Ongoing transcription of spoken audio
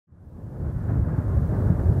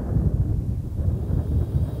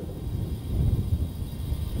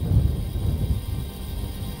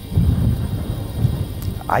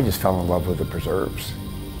I just fell in love with the preserves.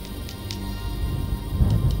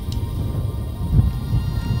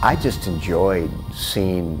 I just enjoyed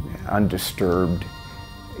seeing undisturbed,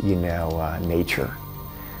 nature,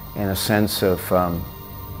 and a sense of,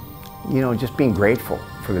 just being grateful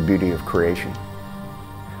for the beauty of creation.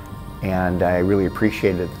 And I really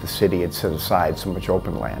appreciated that the city had set aside so much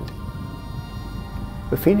open land.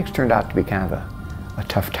 But Phoenix turned out to be kind of a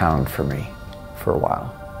tough town for me for a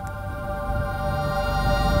while.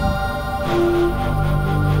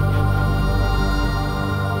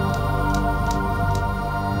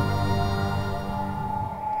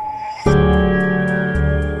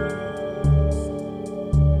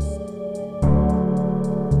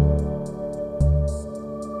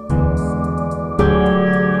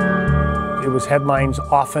 It was headlines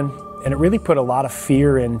often, and it really put a lot of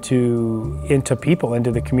fear into people,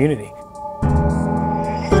 into the community.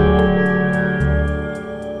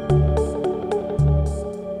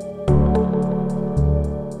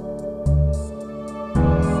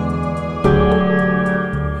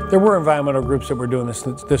 There were environmental groups that were doing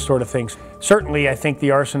this sort of things. Certainly, I think the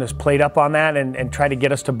arsonist played up on that and tried to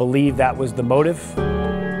get us to believe that was the motive.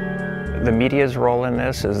 The media's role in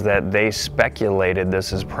this is that they speculated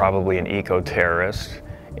this is probably an eco-terrorist,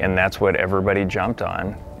 and that's what everybody jumped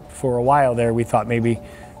on. For a while there, we thought maybe,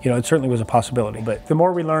 it certainly was a possibility. But the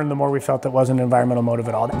more we learned, the more we felt it wasn't an environmental motive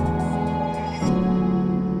at all.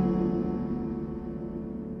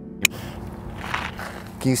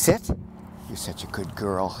 Can you sit? You're such a good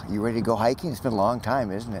girl. You ready to go hiking? It's been a long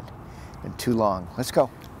time, isn't it? Been too long. Let's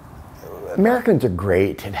go. Americans are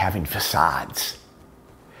great at having facades.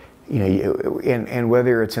 And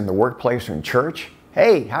whether it's in the workplace or in church,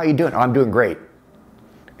 hey, how you doing? Oh, I'm doing great.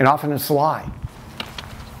 And often it's a lie.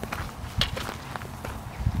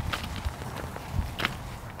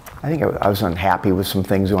 I think I was unhappy with some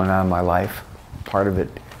things going on in my life. Part of it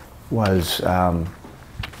was, I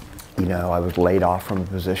was laid off from a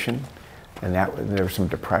position, and there was some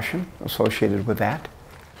depression associated with that.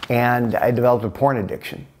 And I developed a porn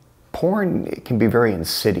addiction. Porn can be very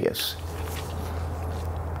insidious.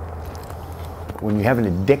 When you have an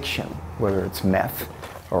addiction, whether it's meth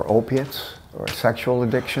or opiates or a sexual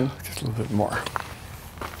addiction, just a little bit more,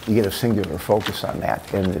 you get a singular focus on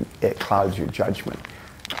that, and it clouds your judgment.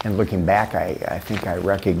 And looking back, I think I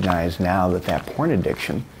recognize now that porn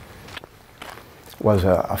addiction was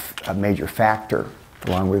a major factor,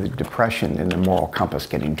 along with the depression and the moral compass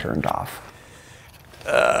getting turned off.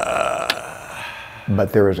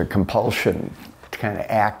 But there was a compulsion to kind of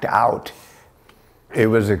act out. It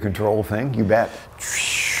was a control thing, you bet.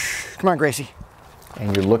 Come on, Gracie.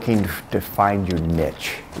 And you're looking to find your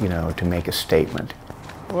niche, to make a statement.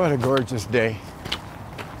 What a gorgeous day.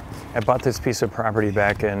 I bought this piece of property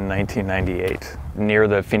back in 1998 near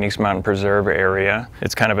the Phoenix Mountain Preserve area.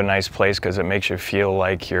 It's kind of a nice place because it makes you feel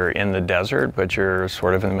like you're in the desert, but you're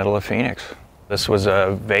sort of in the middle of Phoenix. This was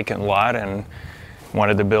a vacant lot and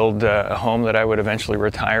wanted to build a home that I would eventually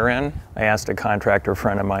retire in. I asked a contractor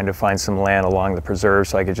friend of mine to find some land along the preserve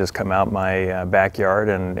so I could just come out my backyard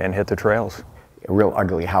and hit the trails. A real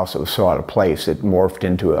ugly house that was so out of place, it morphed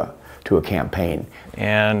into a campaign.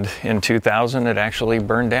 And in 2000, it actually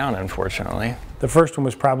burned down, unfortunately. The first one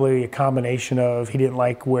was probably a combination of he didn't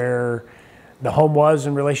like where the home was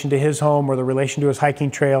in relation to his home or the relation to his hiking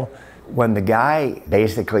trail. When the guy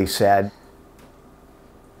basically said,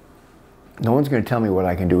 no one's going to tell me what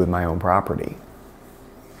I can do with my own property.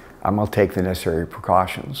 I'm going to take the necessary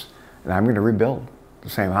precautions, and I'm going to rebuild the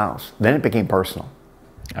same house. Then it became personal.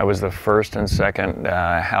 I was the first and second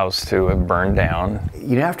house to have burned down.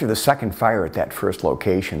 After the second fire at that first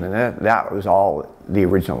location, and that was all the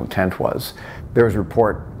original intent was, there was a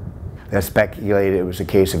report that speculated it was a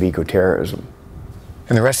case of ecoterrorism.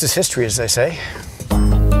 And the rest is history, as they say.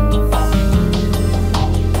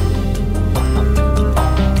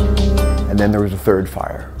 And then there was a third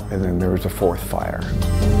fire, and then there was a fourth fire.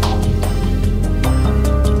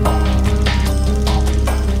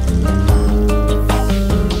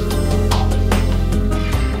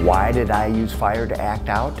 Why did I use fire to act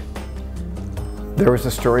out? There was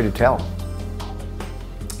a story to tell,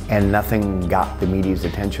 and nothing got the media's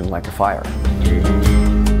attention like a fire.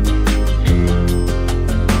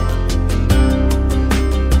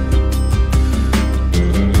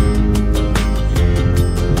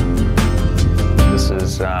 This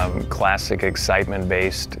is classic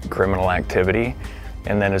excitement-based criminal activity.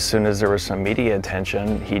 And then as soon as there was some media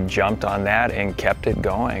attention, he jumped on that and kept it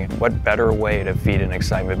going. What better way to feed an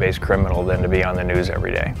excitement-based criminal than to be on the news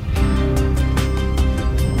every day?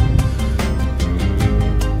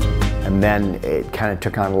 And then it kind of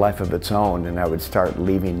took on a life of its own, and I would start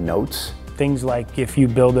leaving notes. things like, if you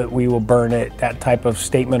build it, we will burn it, that type of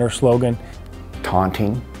statement or slogan.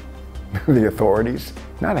 Taunting the authorities,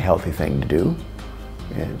 not a healthy thing to do.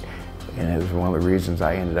 And it was one of the reasons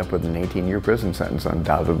I ended up with an 18-year prison sentence,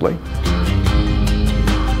 undoubtedly.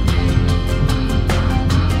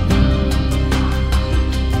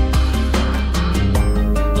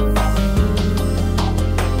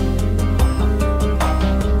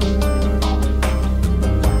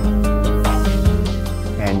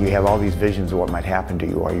 And you have all these visions of what might happen to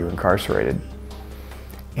you while you're incarcerated.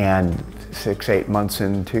 And 6-8 months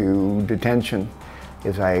into detention,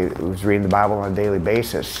 as I was reading the Bible on a daily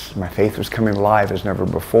basis, my faith was coming alive as never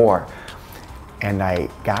before. And I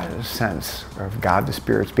got a sense of God the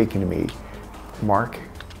Spirit speaking to me, Mark,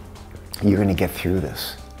 you're going to get through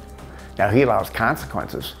this. Now, He allows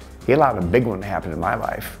consequences. He allowed a big one to happen in my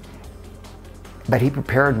life. But He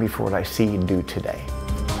prepared me for what I see and do today.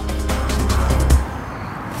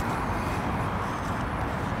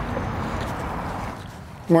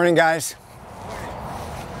 Morning, guys.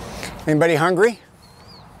 Anybody hungry?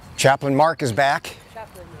 Chaplain Mark is back.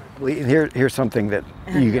 Here's something that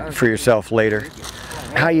you get for yourself later.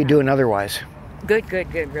 How you doing otherwise? Good, really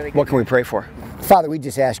good. What can we pray for? Father, we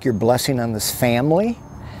just ask your blessing on this family.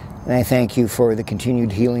 And I thank you for the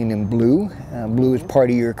continued healing in Blue. Blue is part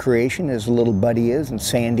of your creation, as little Buddy is and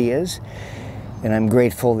Sandy is. And I'm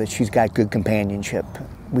grateful that she's got good companionship.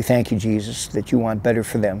 We thank you, Jesus, that you want better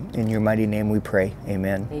for them. In your mighty name we pray.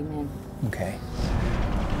 Amen. Amen. Okay.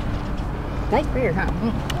 Nice beer, huh?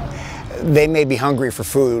 They may be hungry for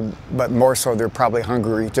food, but more so they're probably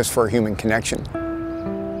hungry just for a human connection.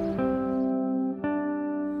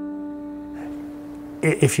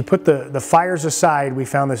 If you put the fires aside, we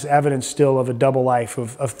found this evidence still of a double life,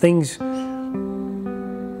 of things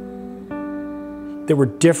that were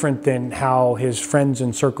different than how his friends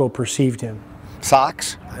and circle perceived him.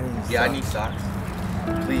 Socks? Yeah, I need socks.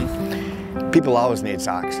 Please. People always need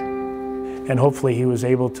socks. And hopefully he was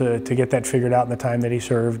able to get that figured out in the time that he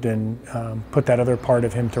served and put that other part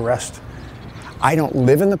of him to rest. I don't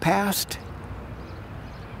live in the past,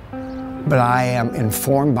 but I am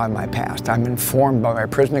informed by my past. I'm informed by my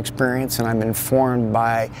prison experience, and I'm informed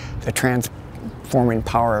by the transforming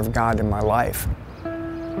power of God in my life.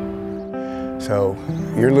 So,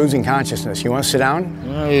 you're losing consciousness. You want to sit down?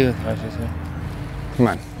 Yeah. Come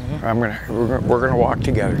on. We're gonna walk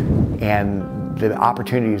together. And the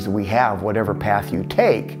opportunities that we have, whatever path you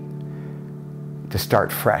take, to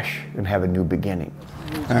start fresh and have a new beginning.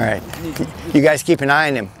 All right. You guys keep an eye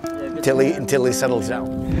on him until he settles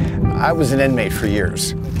down. I was an inmate for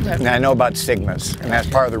years, and I know about stigmas, and that's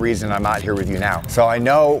part of the reason I'm out here with you now. So I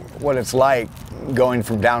know what it's like going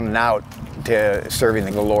from down and out to serving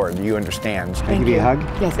the Lord. You understand. Can I give you a hug?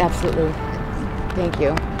 Yes, absolutely. Thank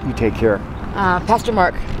you. You take care. Pastor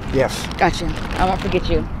Mark. Yes. Gotcha. I won't forget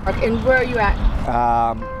you. And where are you at?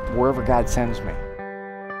 Wherever God sends me.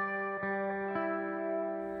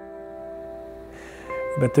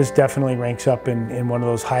 But this definitely ranks up in one of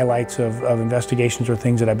those highlights of investigations or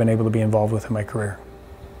things that I've been able to be involved with in my career.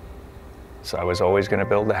 So I was always going to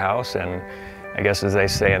build a house, and I guess as they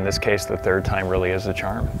say in this case, the third time really is the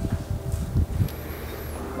charm.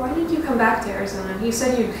 Why did you come back to Arizona? You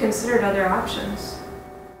said you considered other options.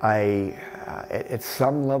 At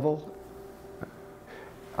some level,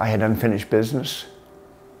 I had unfinished business.